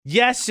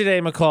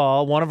Yesterday,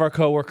 McCall, one of our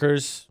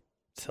coworkers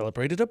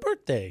celebrated a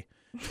birthday.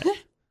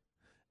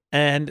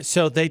 And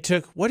so they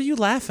took, what are you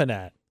laughing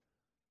at?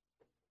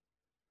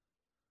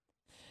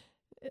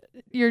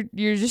 You're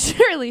just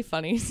really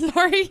funny.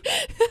 Sorry.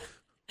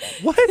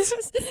 What?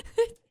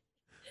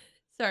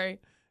 Sorry.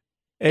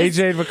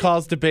 AJ and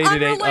McCall's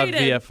debated on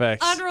VFX.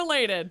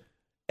 Unrelated.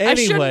 Anyway,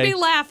 I shouldn't be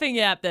laughing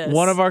at this.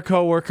 One of our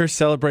coworkers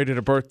celebrated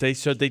a birthday,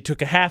 so they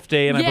took a half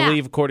day, and I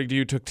believe, according to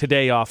you, took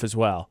today off as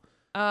well.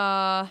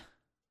 I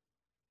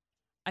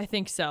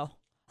think so.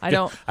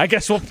 I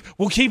guess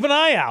we'll keep an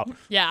eye out.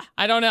 Yeah,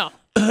 I don't know.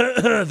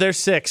 They're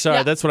sick.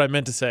 Sorry, that's what I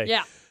meant to say.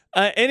 Yeah.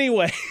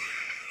 Anyway.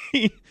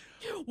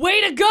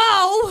 Way to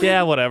go!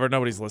 Yeah, whatever.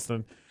 Nobody's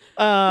listening.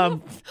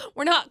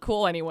 We're not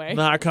cool anyway.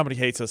 No, our company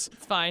hates us.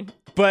 It's fine.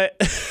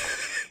 But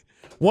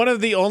one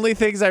of the only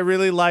things I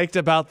really liked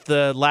about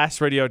the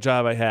last radio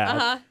job I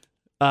had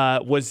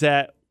was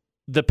that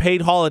the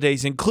paid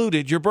holidays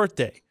included your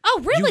birthday.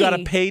 Oh, really? You got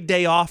a paid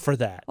day off for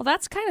that. Well,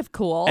 that's kind of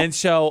cool. And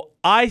so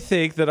I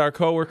think that our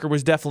coworker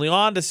was definitely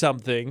on to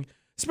something,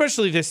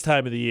 especially this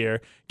time of the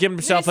year. Giving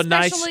himself a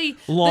nice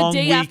long the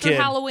day weekend. After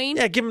Halloween.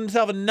 Yeah, giving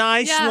himself a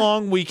nice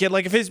long weekend.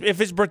 Like if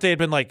his birthday had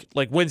been like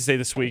Wednesday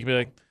this week,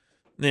 be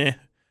like,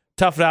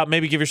 tough it out.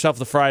 Maybe give yourself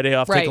the Friday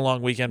off, take a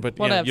long weekend, but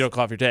you don't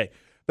call off your day.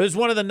 But it's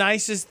one of the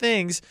nicest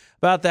things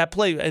about that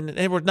place, and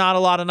there were not a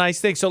lot of nice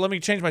things. So let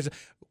me change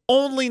myself.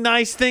 Only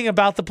nice thing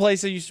about the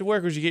place I used to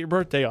work was you get your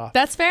birthday off.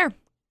 That's fair.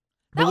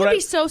 That would be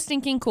so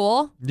stinking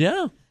cool.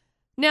 Yeah.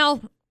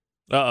 Now.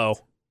 Uh-oh.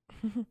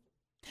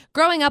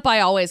 Growing up, I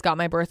always got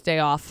my birthday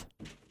off.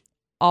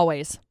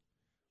 Always.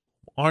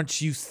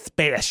 Aren't you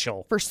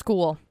special? For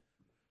school.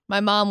 My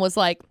mom was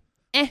like,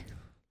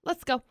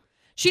 let's go.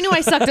 She knew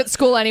I sucked at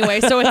school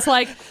anyway, so it's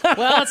like,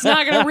 well, it's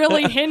not going to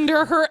really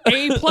hinder her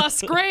A+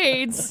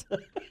 grades.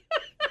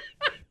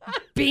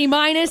 B-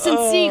 and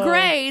C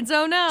grades.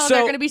 Oh, no. So,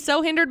 they're going to be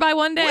so hindered by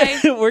one day.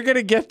 We're going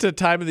to get to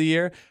time of the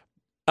year.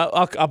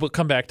 I'll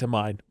come back to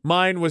mine.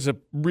 Mine was a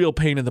real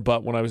pain in the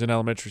butt when I was in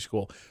elementary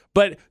school.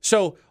 But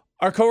so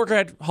our coworker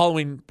had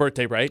Halloween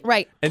birthday, right?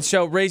 Right. And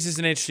so it raises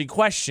an interesting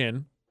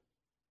question.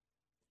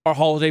 Are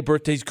holiday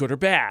birthdays good or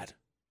bad?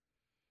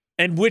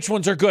 And which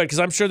ones are good? Because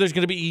I'm sure there's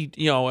going to be,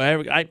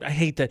 I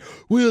hate that.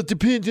 Well, it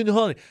depends on the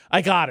holiday.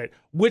 I got it.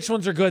 Which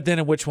ones are good then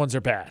and which ones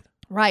are bad?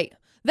 Right.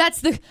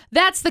 That's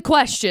the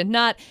question.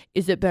 Not,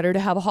 is it better to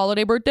have a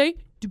holiday birthday?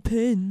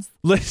 Depends.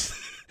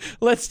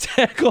 Let's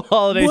tackle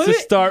holidays to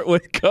start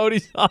with.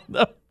 Cody's on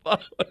the phone.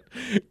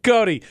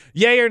 Cody,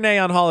 yay or nay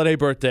on holiday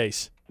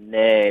birthdays?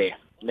 Nay,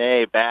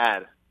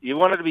 bad. You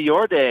want it to be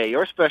your day,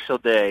 your special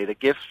day, the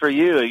gifts for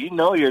you. You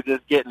know you're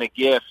just getting a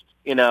gift,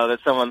 that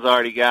someone's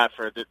already got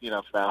for that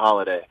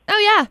holiday. Oh,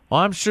 yeah.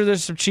 Well, I'm sure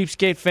there's some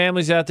cheapskate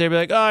families out there be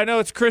like, oh, I know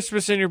it's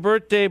Christmas and your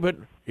birthday, but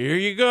here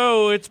you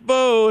go. It's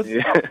both.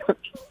 Yeah.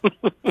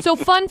 So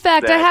fun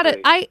fact,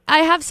 Exactly. I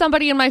have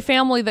somebody in my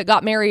family that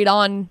got married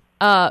on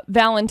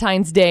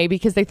Valentine's Day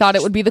because they thought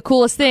it would be the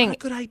coolest thing. Not a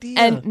good idea.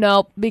 And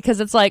no,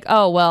 because it's like,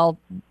 oh, well,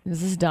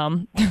 this is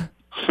dumb.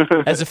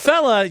 As a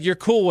fella, you're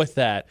cool with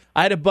that.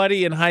 I had a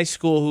buddy in high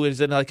school who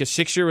was in like a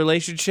 6-year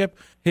relationship.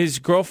 His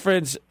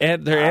girlfriend's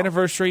their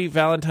anniversary,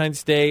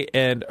 Valentine's Day,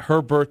 and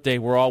her birthday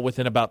were all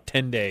within about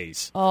 10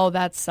 days. Oh,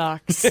 that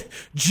sucks.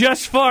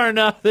 Just far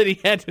enough that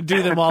he had to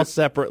do them all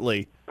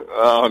separately.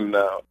 Oh,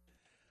 no.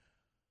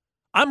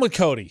 I'm with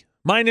Cody.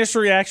 My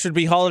initial reaction would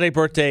be holiday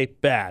birthday,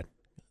 bad.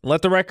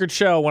 Let the record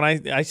show when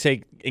I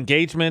say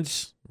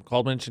engagements,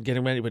 Cole mentioned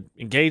getting ready, but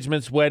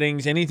engagements,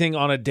 weddings, anything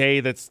on a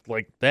day that's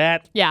like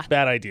that,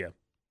 bad idea.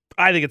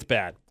 I think it's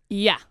bad.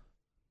 Yeah.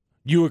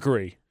 You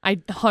agree?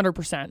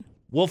 100%.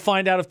 We'll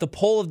find out if the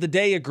poll of the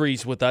day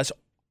agrees with us.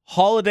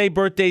 Holiday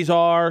birthdays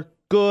are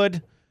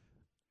good,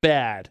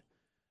 bad.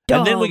 Dumb.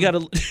 And then we got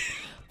to...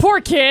 Poor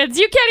kids.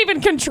 You can't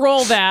even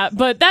control that,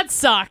 but that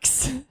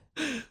sucks.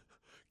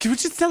 Can we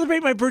just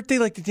celebrate my birthday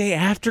like the day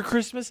after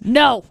Christmas?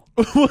 No.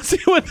 We'll see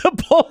what the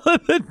poll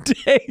of the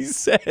day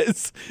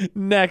says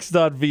next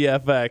on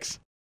VFX.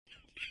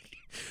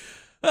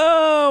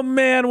 Oh,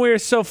 man, we're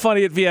so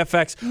funny at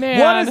VFX. Man.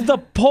 What does the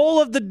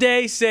poll of the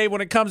day say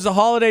when it comes to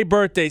holiday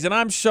birthdays? And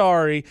I'm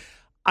sorry,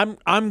 I'm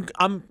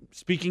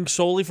speaking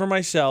solely for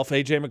myself.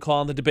 AJ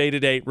McCall in the debate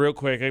at 8, real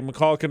quick.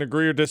 McCall can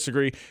agree or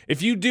disagree.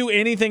 If you do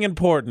anything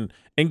important,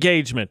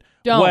 engagement,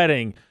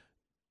 wedding,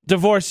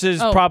 divorces,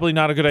 probably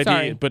not a good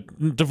idea,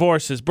 but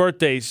divorces,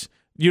 birthdays,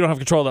 you don't have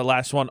control of that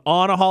last one.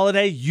 On a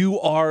holiday, you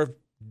are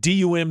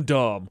DUM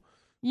dumb.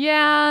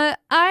 Yeah,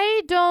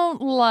 I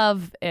don't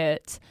love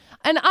it.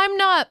 And I'm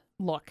not,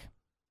 look,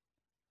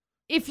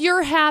 if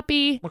you're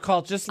happy,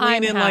 McCall, just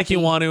lean in like you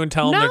want to and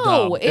tell them they're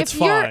dumb. It's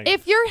fine.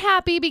 If you're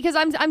happy, because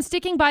I'm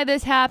sticking by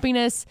this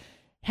happiness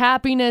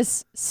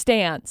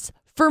stance.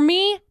 For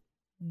me,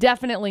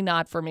 definitely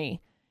not for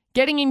me.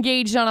 Getting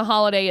engaged on a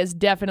holiday is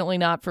definitely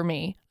not for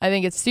me. I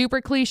think it's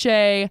super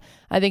cliche.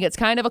 I think it's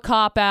kind of a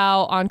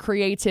cop-out on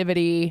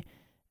creativity.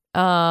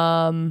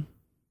 Yeah.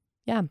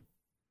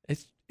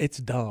 It's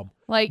dumb.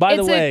 Like, By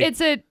the way,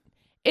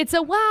 it's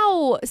a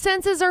wow.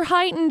 Senses are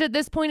heightened at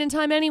this point in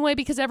time anyway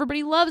because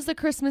everybody loves the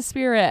Christmas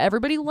spirit.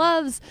 Everybody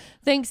loves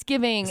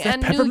Thanksgiving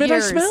and New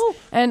Year's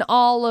and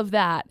all of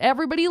that.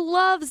 Everybody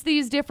loves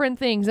these different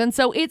things. And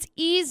so it's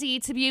easy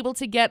to be able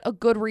to get a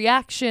good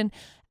reaction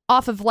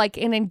off of like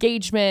an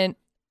engagement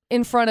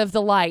in front of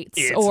the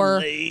lights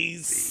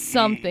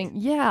something.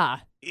 Yeah.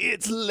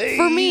 It's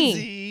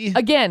lazy.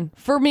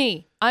 For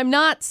me, I'm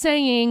not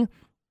saying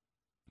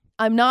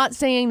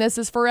this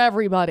is for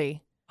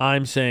everybody.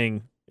 I'm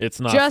saying it's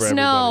not Just for everybody.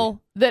 know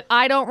that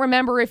I don't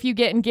remember if you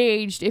get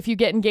engaged at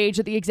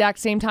the exact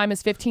same time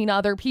as 15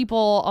 other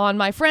people on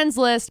my friends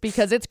list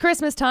because it's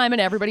Christmas time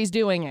and everybody's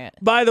doing it.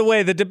 By the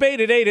way, the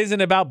debate at 8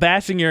 isn't about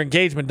bashing your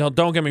engagement.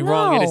 Don't get me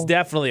wrong. It is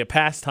definitely a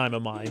pastime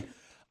of mine.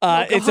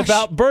 It's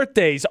about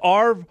birthdays.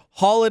 Are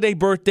holiday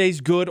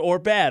birthdays good or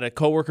bad? A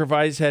coworker of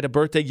ours had a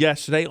birthday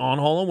yesterday on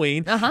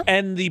Halloween,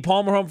 and the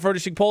Palmer Home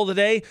Furnishing poll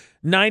today,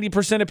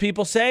 90% of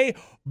people say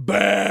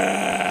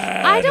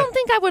bad. I don't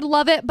think I would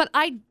love it, but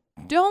I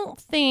don't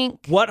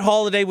think... What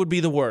holiday would be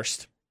the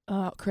worst?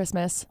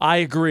 Christmas. I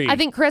agree. I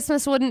think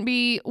Christmas wouldn't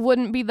be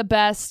the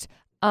best.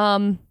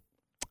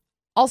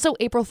 Also,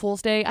 April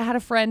Fool's Day. I had a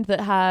friend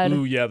that had...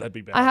 Ooh, yeah, that'd be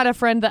bad. I had a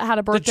friend that had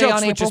a birthday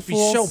on April Fool's Day.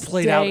 The jokes would just be so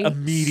played out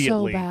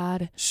immediately. So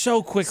bad.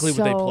 So quickly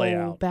would they play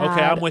out. Bad.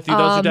 Okay, I'm with you.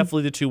 Those are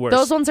definitely the two worst.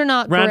 Those ones are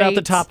not Round great. out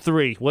the top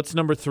 3. What's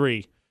number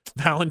 3?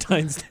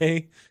 Valentine's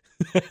Day.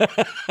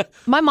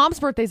 My mom's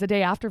birthday's the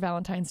day after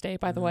Valentine's Day,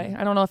 by the way.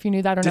 I don't know if you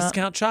knew that or not.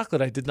 Discount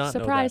chocolate. I did not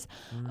Surprise.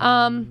 know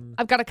that.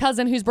 I've got a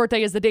cousin whose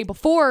birthday is the day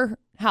before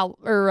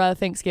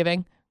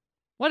Thanksgiving.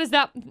 What is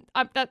that?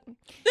 Yeah,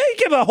 you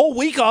give a whole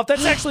week off.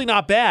 That's actually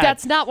not bad.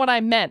 That's not what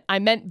I meant. I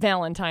meant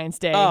Valentine's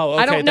Day. Oh,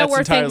 okay. I don't know That's where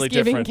entirely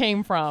Thanksgiving different.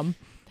 came from.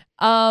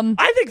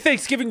 I think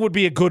Thanksgiving would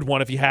be a good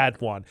one if you had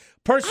one.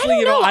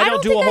 Personally, I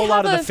don't do a whole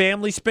lot of the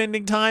family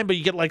spending time, but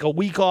you get like a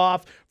week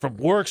off from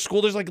work,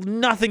 school. There's like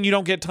nothing you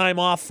don't get time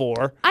off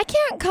for. I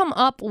can't come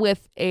up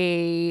with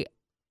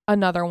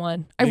another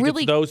one. I think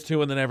it's those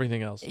two and then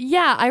everything else.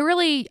 Yeah, I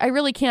really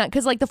can't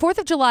because like the 4th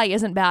of July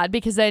isn't bad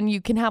because then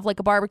you can have like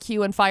a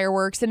barbecue and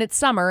fireworks and it's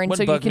summer and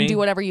so you can do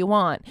whatever you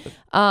want.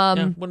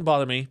 Wouldn't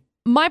bother me.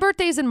 My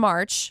birthday's in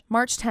March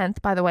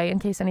 10th, by the way, in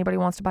case anybody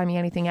wants to buy me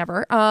anything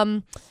ever.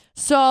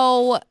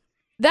 So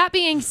that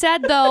being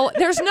said, though,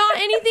 there's not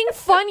anything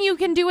fun you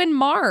can do in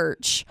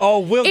March. Oh,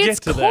 we'll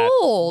get to that. It's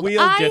cold.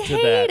 We'll get to that.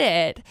 I hate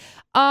it.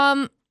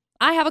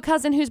 I have a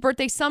cousin whose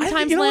birthday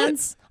sometimes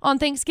lands on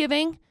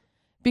Thanksgiving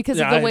because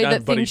of the way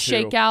that things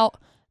shake out.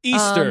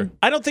 Easter.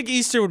 I don't think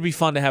Easter would be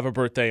fun to have a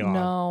birthday on.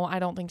 No, I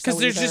don't think so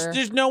either. Because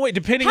there's no way,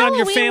 depending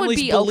Halloween on your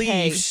family's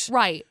beliefs. Okay.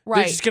 Right.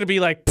 They're just going to be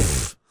like,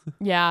 pfft,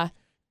 yeah.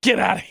 Get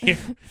out of here.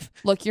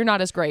 Look, you're not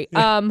as great.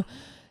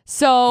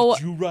 So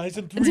did you rise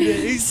in 3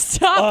 days?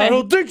 Stop it. I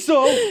don't think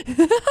so.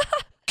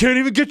 Can't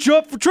even get you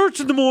up for church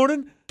in the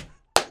morning.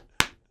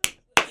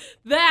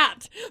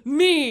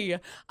 Me.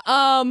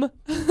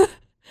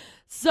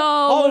 So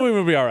Halloween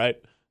would be all right.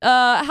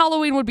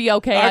 Halloween would be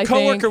okay. Our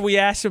coworker, we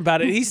asked him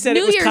about it. He said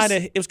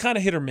it was kind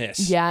of hit or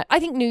miss. Yeah, I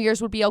think New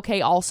Year's would be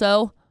okay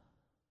also.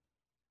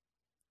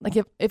 Like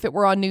if it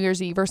were on New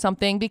Year's Eve or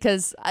something,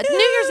 because New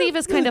Year's Eve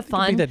is kind of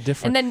fun. Be that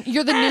different. And then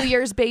you're the New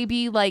Year's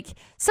baby. Like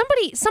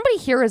somebody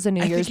here is a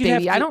New Year's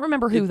baby. I don't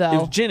remember who though. It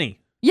was Ginny.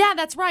 Yeah,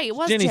 that's right. It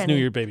was Jenny's Jenny. New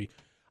Year baby.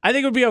 I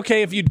think it would be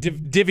okay if you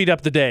divvied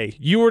up the day.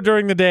 You were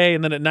during the day,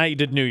 and then at night you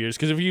did New Year's.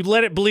 Because if you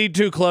let it bleed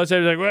too close, I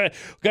was like, well,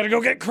 we got to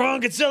go get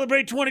crunk and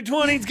celebrate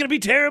 2020. It's going to be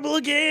terrible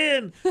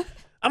again.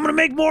 I'm going to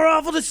make more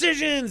awful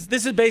decisions.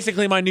 This is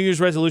basically my New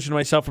Year's resolution to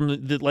myself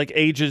from the like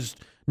ages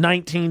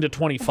 19 to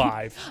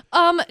 25. This is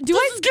going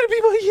to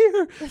be my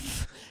year.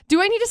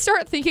 Do I need to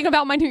start thinking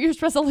about my New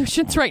Year's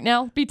resolutions right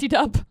now, BT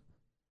Dub?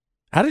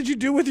 How did you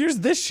do with yours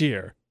this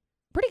year?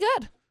 Pretty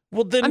good.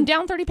 Well, then I'm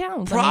down 30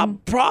 pounds.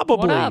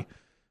 Probably.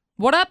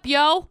 What up,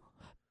 yo?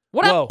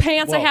 What up,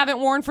 pants I haven't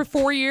worn for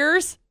 4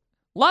 years?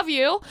 Love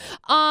you.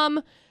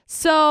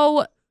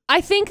 So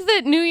I think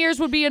that New Year's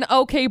would be an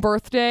okay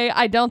birthday.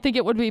 I don't think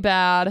it would be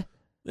bad.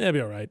 Yeah, it'd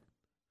be all right.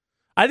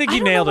 I think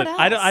you nailed it.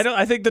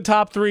 I think the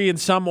top 3 in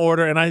some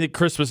order, and I think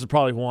Christmas is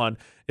probably one.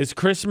 Is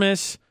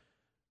Christmas,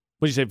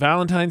 what did you say,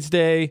 Valentine's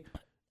Day?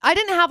 I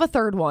didn't have a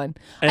third one.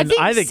 And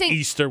I think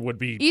Easter would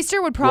be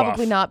Easter would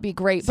probably not be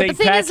great. But St.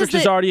 Patrick's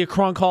is already a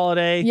crunk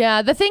holiday.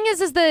 Yeah, the thing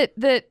is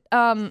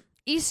that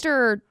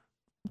Easter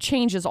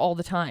changes all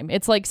the time.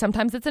 It's like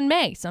sometimes it's in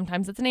May,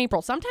 sometimes it's in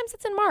April, sometimes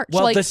it's in March.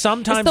 Well, like, the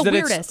sometimes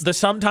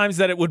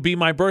that it would be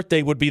my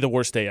birthday would be the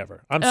worst day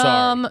ever. I'm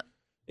sorry.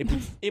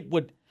 It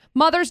would.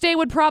 Mother's Day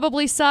would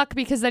probably suck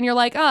because then you're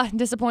like,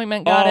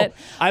 disappointment, got it.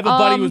 I have a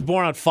buddy who was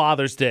born on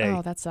Father's Day.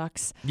 Oh, that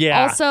sucks.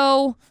 Yeah.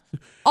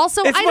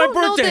 Also, it's I don't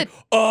my birthday.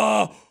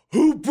 know that.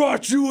 Who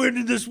brought you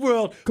into this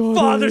world?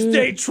 Father's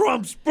Day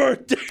trumps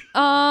birthday.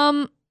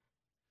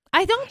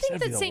 I don't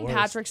think that St.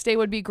 Patrick's Day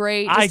would be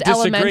great. I disagree.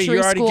 Elementary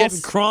You're already school, getting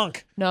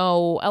crunk.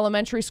 No,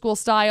 elementary school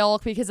style,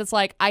 because it's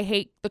like, I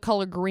hate the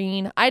color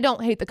green. I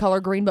don't hate the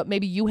color green, but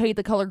maybe you hate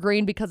the color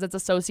green because it's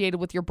associated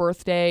with your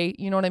birthday.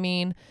 You know what I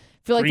mean?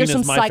 I feel like green there's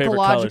some is my favorite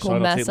color, psychological so I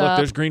don't mess see it. up. Look,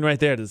 there's green right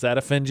there. Does that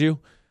offend you?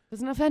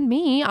 Doesn't offend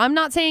me. I'm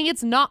not saying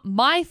it's not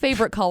my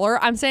favorite color.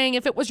 I'm saying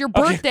if it was your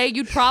birthday,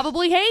 you'd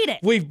probably hate it.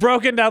 We've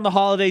broken down the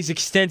holidays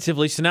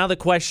extensively, so now the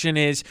question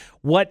is,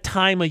 what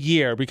time of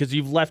year? Because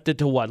you've left it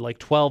to what, like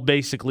 12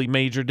 basically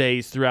major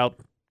days throughout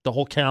the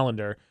whole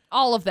calendar.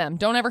 All of them.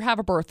 Don't ever have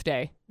a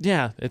birthday.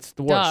 Yeah, it's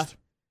the worst.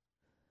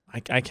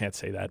 I can't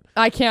say that.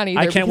 I can't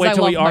either. I can't wait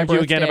till we argue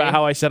again birthday. about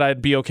how I said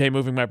I'd be okay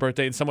moving my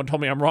birthday, and someone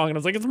told me I'm wrong, and I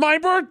was like, it's my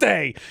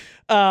birthday.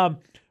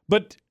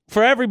 But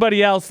for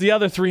everybody else, the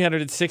other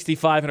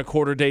 365 and a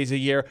quarter days a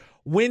year,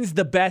 when's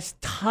the best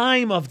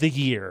time of the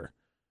year?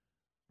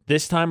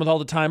 This time with all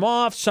the time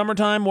off,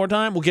 summertime, more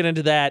time? We'll get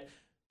into that.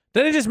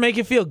 Doesn't it just make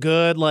you feel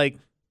good, like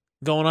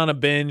going on a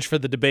binge for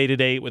the Debate at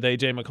 8 with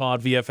AJ McCall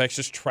at VFX,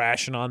 just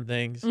trashing on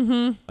things?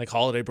 Mm-hmm. Like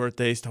holiday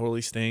birthdays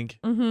totally stink.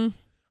 Mm-hmm.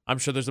 I'm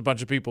sure there's a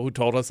bunch of people who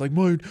told us, like,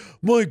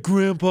 my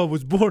grandpa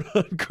was born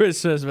on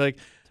Christmas. We're like,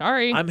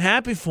 sorry. I'm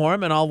happy for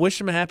him, and I'll wish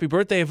him a happy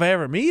birthday if I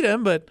ever meet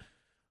him, but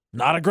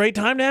not a great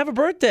time to have a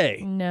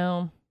birthday.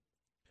 No.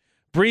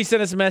 Bree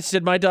sent us a message,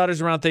 said, my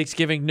daughter's around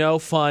Thanksgiving, no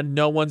fun,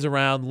 no one's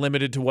around,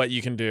 limited to what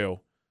you can do.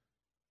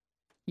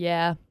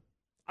 Yeah.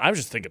 I was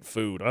just thinking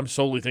food. I'm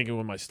solely thinking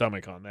with my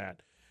stomach on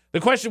that. The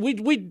question,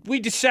 we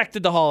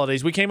dissected the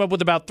holidays. We came up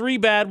with about 3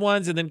 bad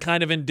ones and then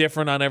kind of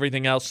indifferent on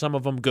everything else. Some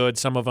of them good,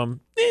 some of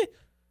them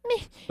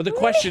But the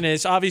question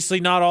is, obviously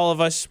not all of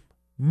us,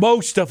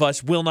 most of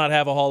us will not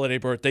have a holiday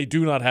birthday,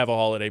 do not have a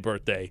holiday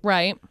birthday.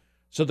 Right.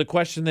 So the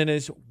question then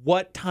is,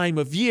 what time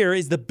of year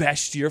is the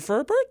best year for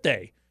a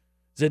birthday?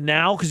 Is it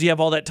now because you have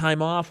all that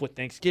time off with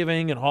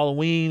Thanksgiving and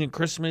Halloween and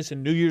Christmas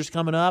and New Year's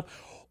coming up?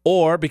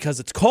 Or because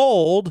it's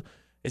cold,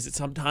 is it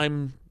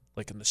sometime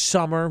like in the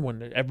summer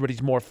when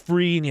everybody's more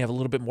free and you have a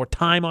little bit more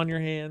time on your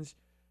hands?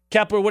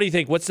 Kepler, what do you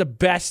think? What's the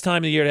best time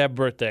of the year to have a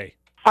birthday?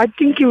 I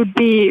think it would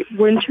be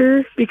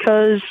winter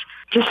because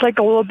just like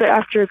a little bit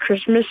after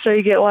Christmas, so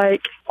you get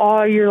like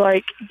all your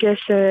like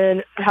gifts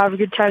and have a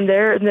good time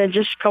there, and then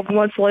just a couple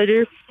months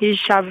later, you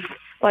just have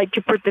like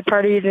your birthday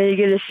party, and then you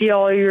get to see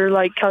all your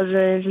like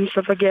cousins and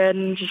stuff again,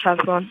 and just have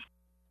fun.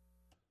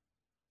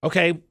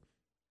 Okay, a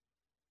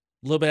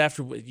little bit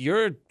after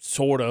you're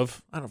sort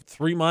of, I don't know,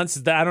 3 months.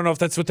 I don't know if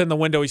that's within the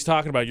window he's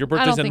talking about. Your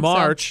birthday's in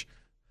March. So.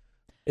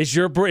 Is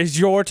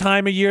your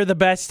time of year the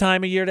best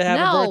time of year to have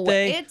a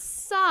birthday? No, it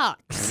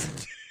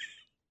sucks.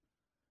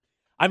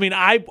 I mean,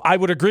 I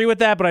would agree with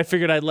that, but I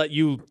figured I'd let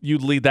you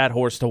lead that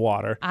horse to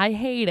water. I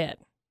hate it.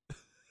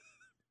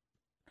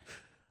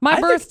 My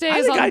birthday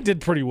is I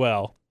did pretty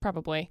well.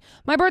 Probably.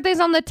 My birthday's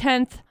on the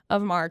 10th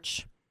of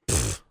March.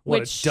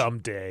 What a dumb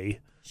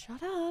day.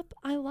 Shut up.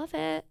 I love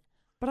it,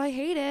 but I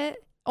hate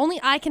it.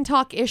 Only I can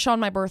talk ish on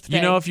my birthday.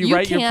 You know, if you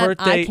write your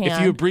birthday,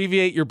 if you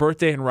abbreviate your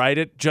birthday and write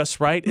it just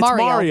right, it's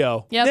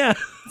Mario. Yep. Yeah.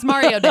 It's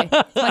Mario Day.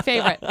 It's my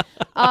favorite.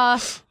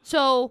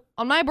 So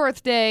on my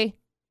birthday,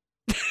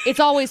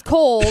 it's always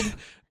cold,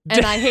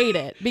 and I hate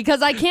it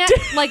because I can't,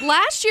 like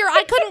last year,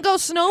 I couldn't go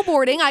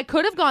snowboarding. I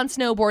could have gone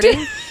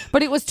snowboarding,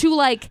 but it was too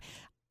like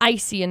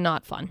icy and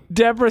not fun.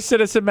 Deborah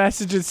sent us a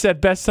message and said,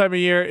 best time of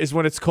year is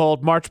when it's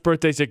cold. March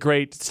birthdays are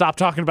great. Stop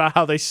talking about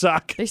how they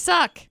suck. They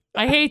suck.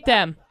 I hate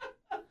them.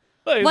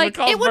 Like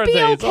it would be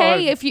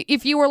okay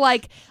if you were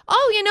like,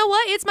 oh, you know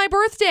what? It's my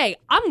birthday.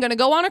 I'm going to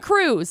go on a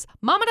cruise.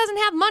 Mama doesn't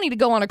have money to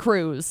go on a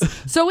cruise,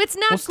 so it's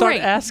not we'll start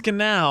great. asking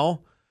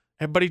now.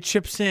 Everybody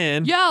chips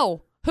in.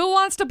 Yo, who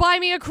wants to buy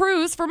me a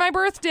cruise for my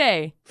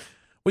birthday?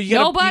 Well, you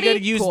gotta, Nobody? You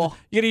gotta use Cool.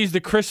 you gotta use the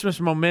Christmas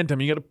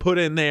momentum. You gotta put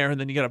it in there, and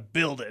then you gotta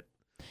build it.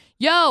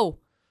 Yo,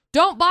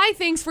 don't buy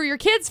things for your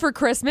kids for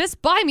Christmas.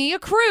 Buy me a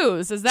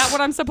cruise. Is that what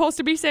I'm supposed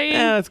to be saying?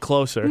 Yeah, it's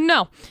closer.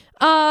 No.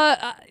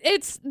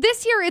 It's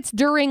this year. It's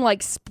during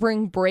like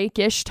spring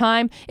break-ish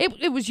time.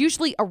 It was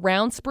usually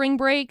around spring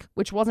break,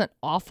 which wasn't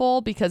awful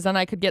because then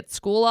I could get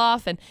school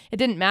off, and it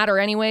didn't matter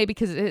anyway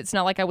because it's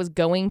not like I was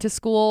going to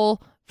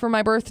school for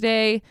my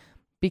birthday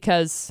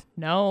because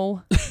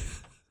no.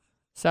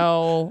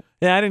 So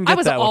yeah, I didn't get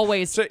that. I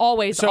was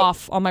always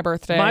off on my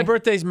birthday. My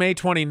birthday's May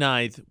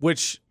 29th,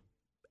 which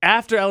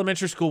after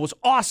elementary school was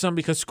awesome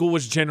because school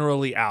was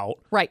generally out.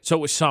 Right. So it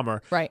was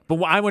summer. Right.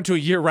 But I went to a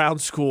year-round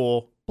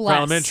school for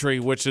elementary,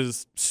 which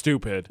is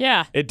stupid.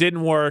 Yeah. It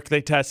didn't work. They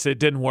tested. It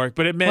didn't work.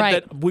 But it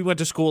meant that we went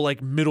to school like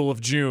middle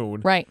of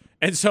June. Right.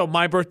 And so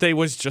my birthday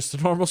was just a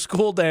normal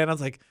school day. And I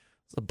was like,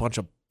 it's a bunch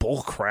of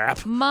bull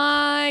crap.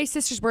 My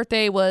sister's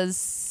birthday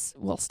was,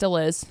 well, still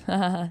is.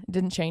 It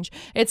didn't change.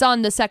 It's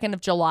on the 2nd of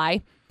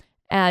July.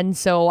 And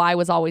so I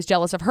was always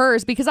jealous of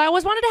hers because I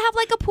always wanted to have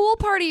like a pool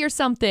party or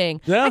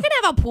something. Yeah. I can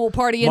have a pool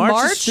party in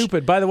March. Is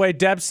stupid. By the way,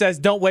 Deb says,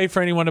 don't wait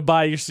for anyone to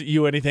buy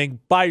you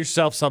anything. Buy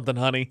yourself something,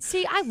 honey.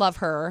 See, I love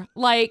her.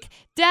 Like,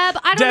 Deb,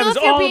 I don't Deb know is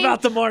if you're all being,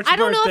 about the March I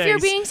don't know if you're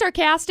birthdays. being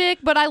sarcastic,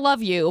 but I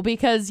love you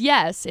because,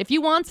 yes, if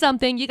you want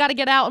something, you got to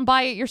get out and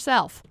buy it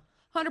yourself.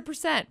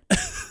 100%.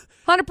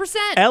 100%.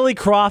 Ellie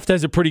Croft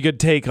has a pretty good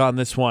take on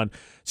this one.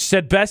 She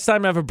said, best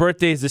time to have a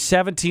birthday is the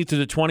 17th to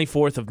the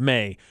 24th of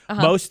May.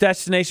 Most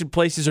destination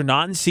places are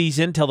not in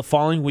season till the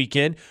following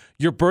weekend.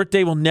 Your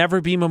birthday will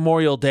never be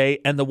Memorial Day,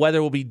 and the weather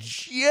will be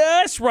just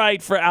just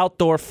right for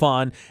outdoor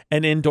fun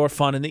and indoor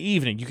fun in the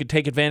evening. You can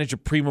take advantage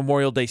of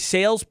pre-Memorial Day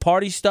sales,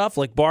 party stuff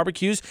like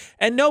barbecues,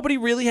 and nobody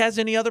really has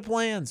any other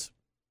plans.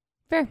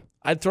 Fair.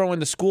 I'd throw in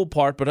the school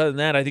part, but other than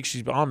that, I think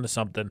she's on to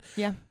something.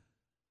 Yeah.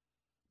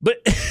 But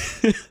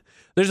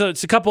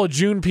it's a couple of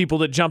June people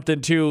that jumped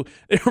into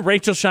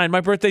Rachel Shine.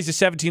 My birthday's the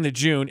 17th of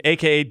June,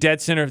 a.k.a.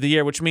 Dead Center of the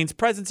Year, which means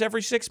presents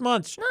every 6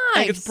 months. Nice. I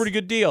think it's a pretty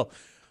good deal.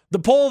 The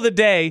poll of the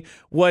day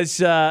was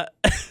Deb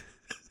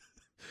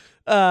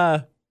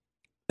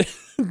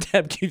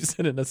keeps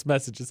sending us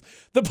messages.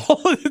 The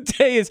poll of the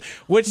day is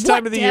which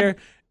time of the year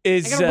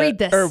is I gotta read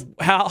this. or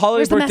how holiday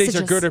Where's the birthdays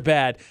are messages? good or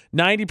bad.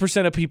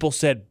 90% of people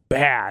said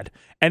bad,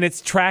 and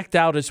it's tracked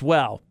out as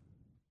well.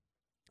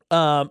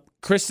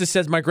 Krista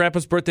says, my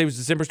grandpa's birthday was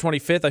December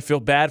 25th. I feel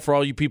bad for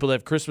all you people that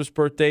have Christmas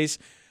birthdays.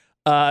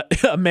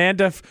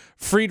 Amanda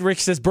Friedrich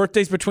says,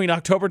 birthdays between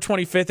October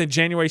 25th and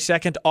January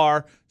 2nd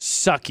are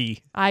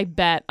sucky. I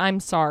bet. I'm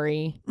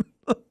sorry.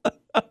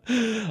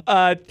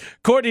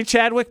 Courtney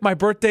Chadwick, my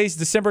birthday's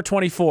December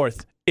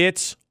 24th.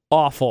 It's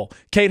awful.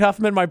 Kate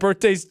Huffman, my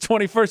birthday's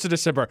 21st of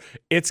December.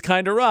 It's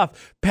kind of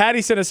rough.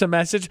 Patty sent us a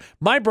message.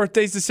 My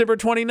birthday's December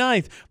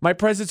 29th. My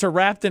presents are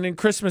wrapped in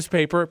Christmas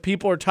paper.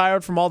 People are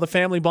tired from all the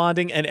family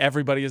bonding, and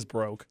everybody is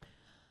broke.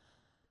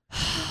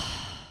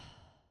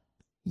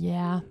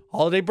 Yeah.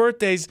 Holiday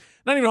birthdays.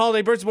 Not even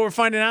holiday birthdays, but we're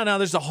finding out now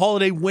there's a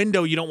holiday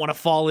window you don't want to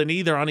fall in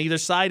either on either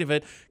side of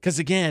it because,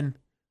 again,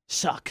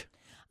 suck.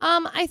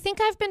 I think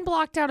I've been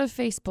blocked out of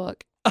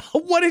Facebook.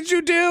 What did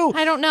you do?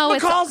 I don't know.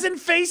 McCall's in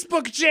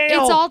Facebook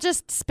jail. It's all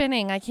just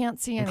spinning. I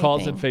can't see anything.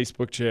 McCall's in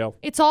Facebook jail.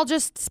 It's all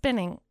just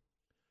spinning.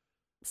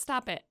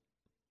 Stop it.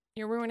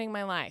 You're ruining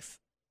my life.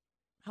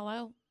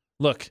 Hello?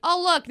 Look.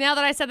 Oh, look. Now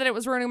that I said that it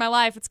was ruining my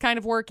life, it's kind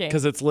of working.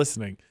 Because it's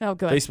listening. Oh,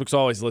 good. Facebook's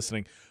always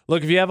listening.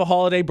 Look, if you have a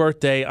holiday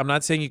birthday, I'm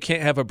not saying you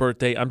can't have a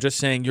birthday. I'm just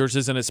saying yours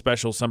isn't as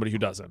special as somebody who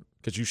doesn't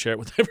because you share it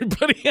with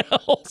everybody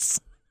else.